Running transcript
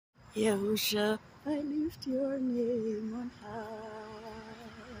Yahusha, I lift your name on high.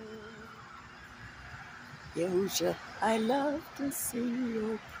 Yahusha, I love to sing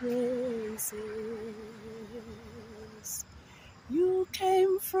your praises. You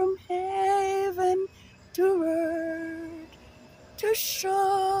came from heaven to earth to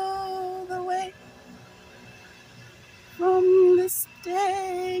show the way from the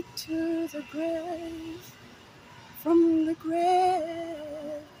stake to the grave, from the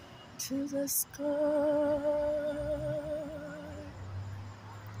grave to the sky.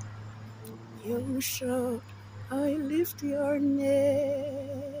 Yahusha, I lift your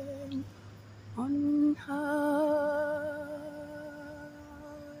name on high.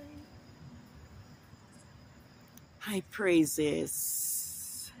 High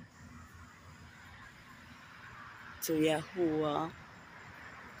praises to Yahuwah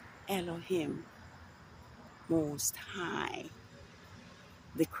Elohim Most High,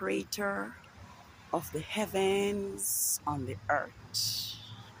 the creator of the heavens and the earth,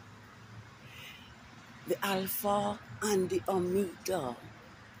 the Alpha and the Omega,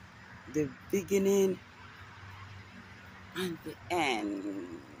 the beginning and the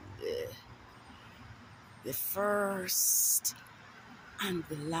end, the first and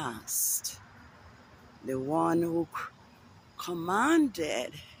the last, the one who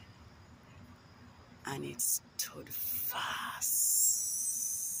commanded and it stood fast,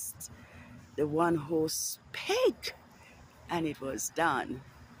 the one who spake and it was done,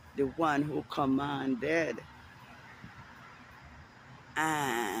 the one who commanded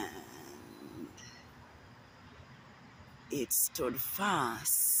and it stood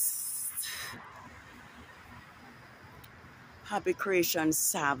fast. Happy creation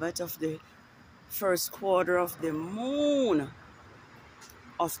Sabbath of the first quarter of the moon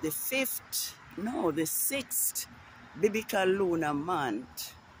of the sixth biblical lunar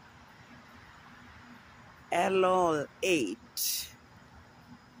month, ELUL 8,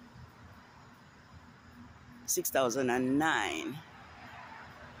 6009.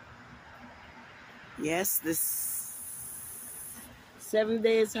 Yes, this 7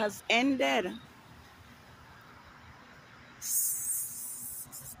 days has ended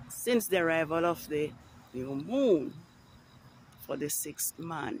since the arrival of the new moon for the 6th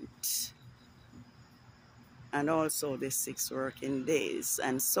month and also the 6 working days.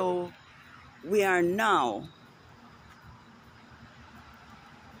 And so we are now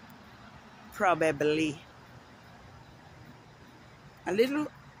probably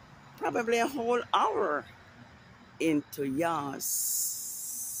probably a whole hour into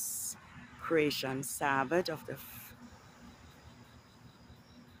YAH'S creation Sabbath of the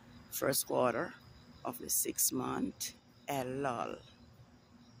first quarter of the 6th month, ELUL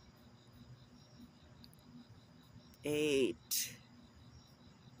 8,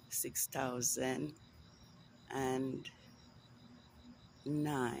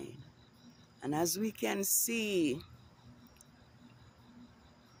 6009. And as we can see,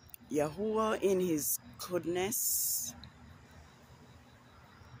 Yahuwah in his goodness,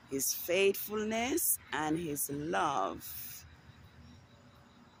 his faithfulness, and his love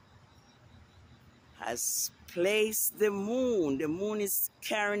has placed the moon. The moon is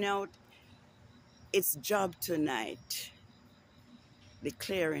carrying out its job tonight,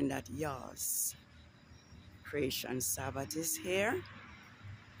 declaring that YAH'S creation Sabbath is here.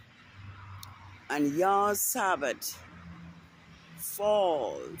 And YAH'S Sabbath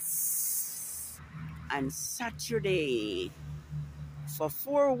falls on Saturday for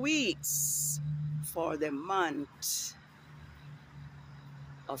 4 weeks for the month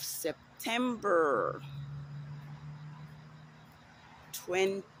of September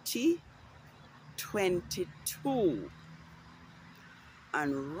 2022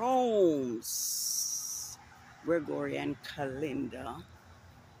 and Rome's Gregorian calendar.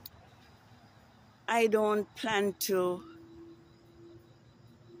 I don't plan to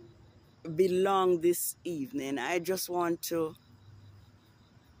be long this evening. I just want to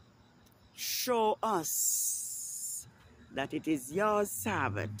show us that it is your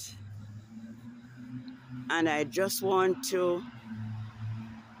Sabbath. And I just want to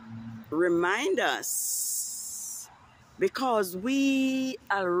remind us, because we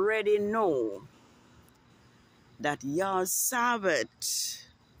already know that your Sabbath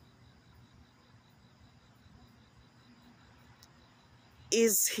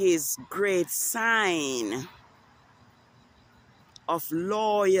is his great sign of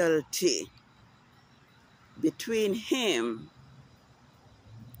loyalty between him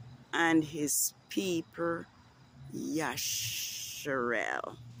and his people,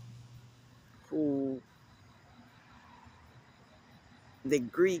 Yasharel, who the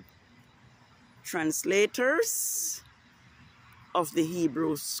Greek translators of the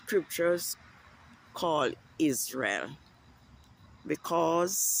Hebrew scriptures call Israel,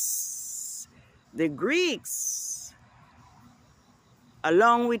 because the Greeks,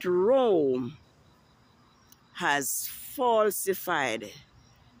 along with Rome, has falsified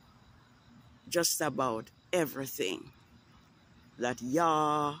just about everything that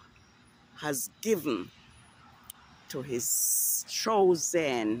Yah has given to his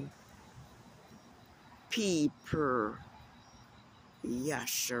chosen people,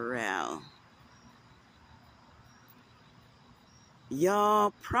 Yasharel. Yah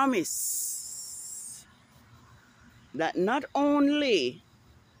promised that not only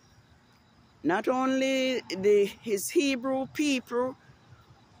his Hebrew people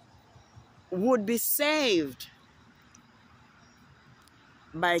would be saved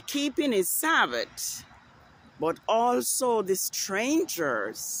by keeping his Sabbath, but also the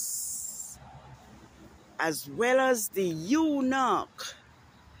strangers, as well as the eunuch,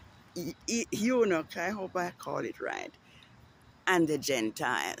 I hope I call it right, and the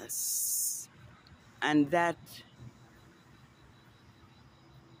Gentiles. And that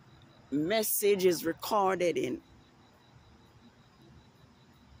message is recorded in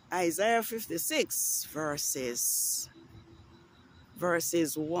Isaiah 56, verses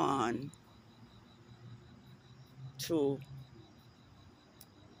 1 to,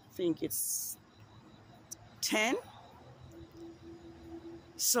 I think it's 10.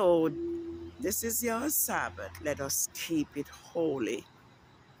 So this is your Sabbath. Let us keep it holy.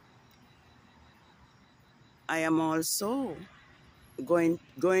 I am also going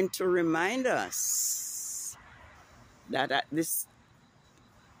to remind us that at this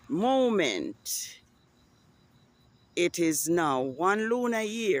moment, it is now 1 lunar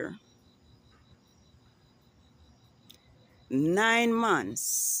year, 9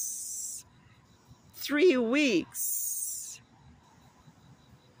 months, 3 weeks,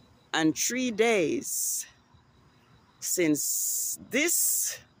 and 3 days since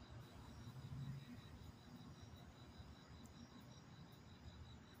this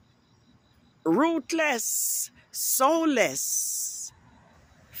ruthless, soulless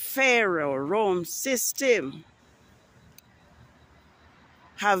Pharaoh Rome system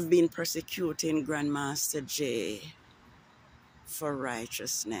have been persecuting Grandmaster J for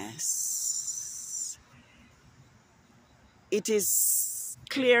righteousness. It is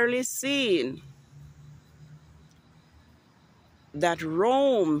clearly seen that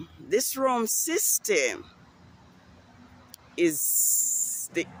this Rome system is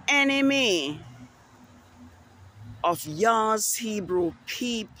the enemy of Yah's Hebrew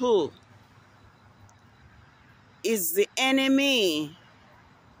people, is the enemy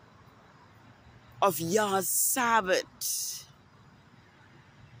of Yah's Sabbath.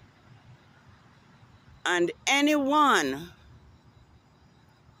 And any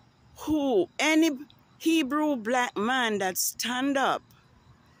Hebrew black man that stand up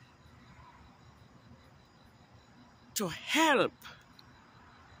to help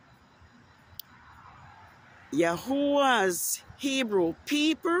Yahuwah's Hebrew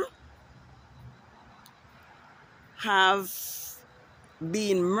people have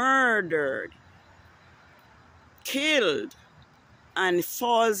been murdered, killed, and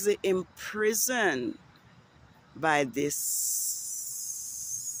falsely imprisoned by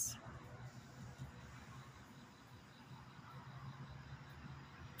this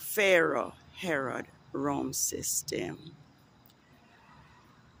Pharaoh Herod Rome system.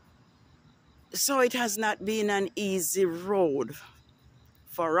 So it has not been an easy road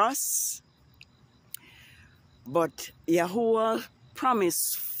for us, but Yahuwah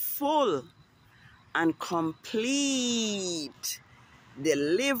promised full and complete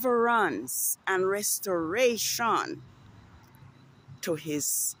deliverance and restoration to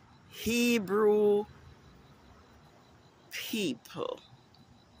his Hebrew people.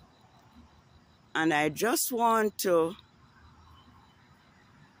 And I just want to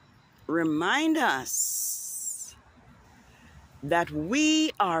remind us that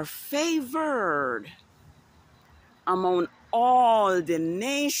we are favored among all the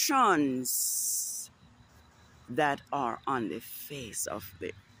nations that are on the face of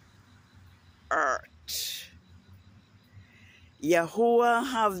the earth. Yahuwah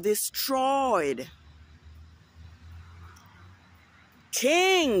have destroyed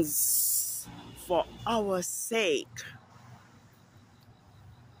kings for our sake,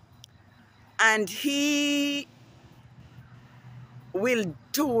 and he will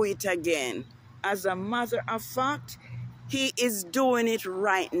do it again. As a matter of fact, he is doing it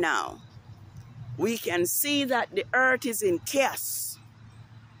right now. We can see that the earth is in chaos.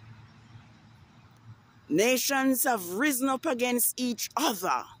 Nations have risen up against each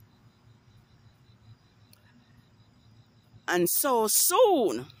other. And so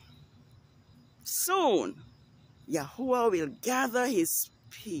soon, Yahuwah will gather his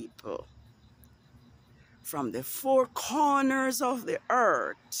people from the four corners of the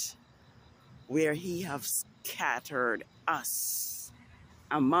earth where he has scattered us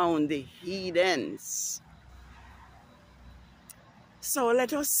among the heathens. So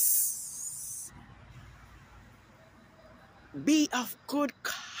let us be of good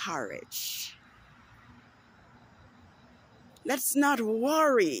courage. Let's not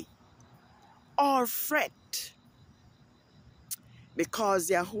worry or fret, because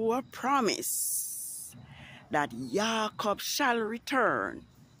Yahuwah promised that Jacob shall return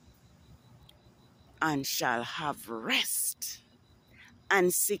and shall have rest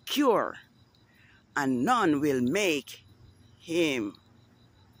and secure, and none will make him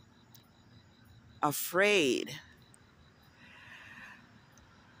afraid.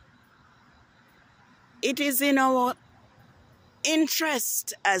 It is in our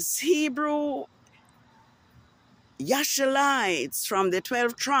interest as Hebrew Yashalites from the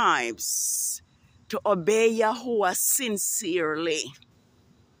 12 tribes to obey Yahuwah sincerely.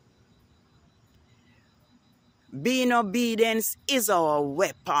 Being obedient is our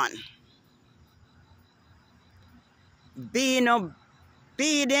weapon. Being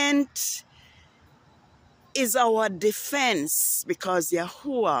obedient is our defense, because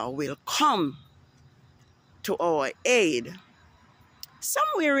Yahuwah will come to our aid.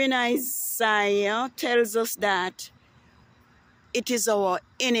 Somewhere in Isaiah tells us that it is our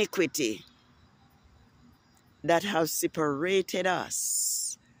iniquity that has separated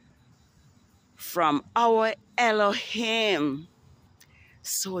us from our Elohim,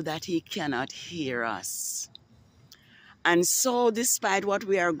 so that he cannot hear us. And so despite what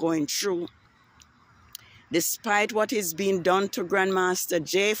we are going through, despite what is being done to Grandmaster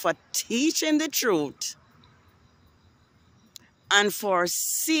Jay for teaching the truth and for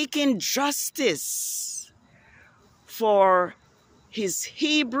seeking justice for his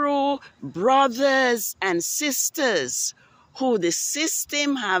Hebrew brothers and sisters who the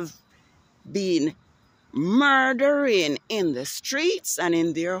system have been murdering in the streets and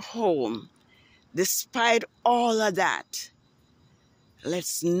in their home, despite all of that,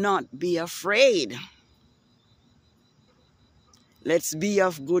 let's not be afraid. Let's be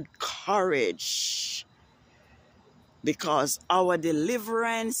of good courage, because our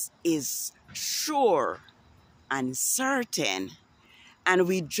deliverance is sure and certain, and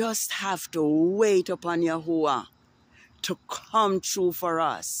we just have to wait upon Yahuwah to come true for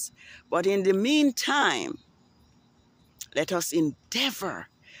us. But in the meantime, let us endeavor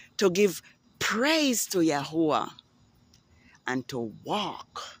to give praise to Yahuwah and to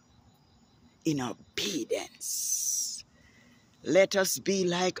walk in obedience. Let us be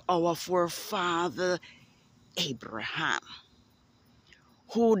like our forefather Abraham,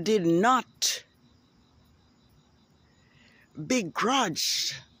 who did not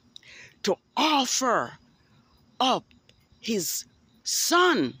begrudge to offer up his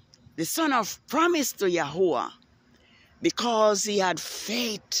son, the son of promise, to Yahuwah, because he had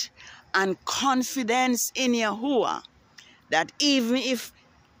faith and confidence in Yahuwah that even if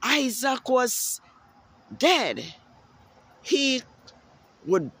Isaac was dead,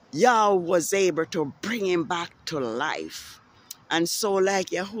 Yah was able to bring him back to life. And so, like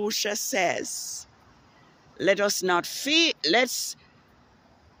Yahusha says, let's not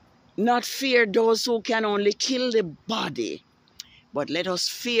fear those who can only kill the body, but let us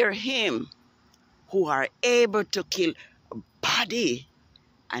fear him who are able to kill body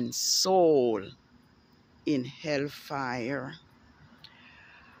and soul in hellfire.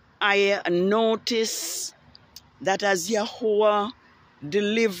 I notice that as Yahuwah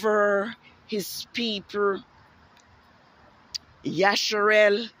deliver his people,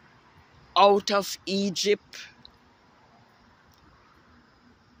 Yasharel, out of Egypt,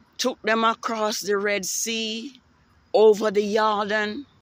 took them across the Red Sea, over the Jordan,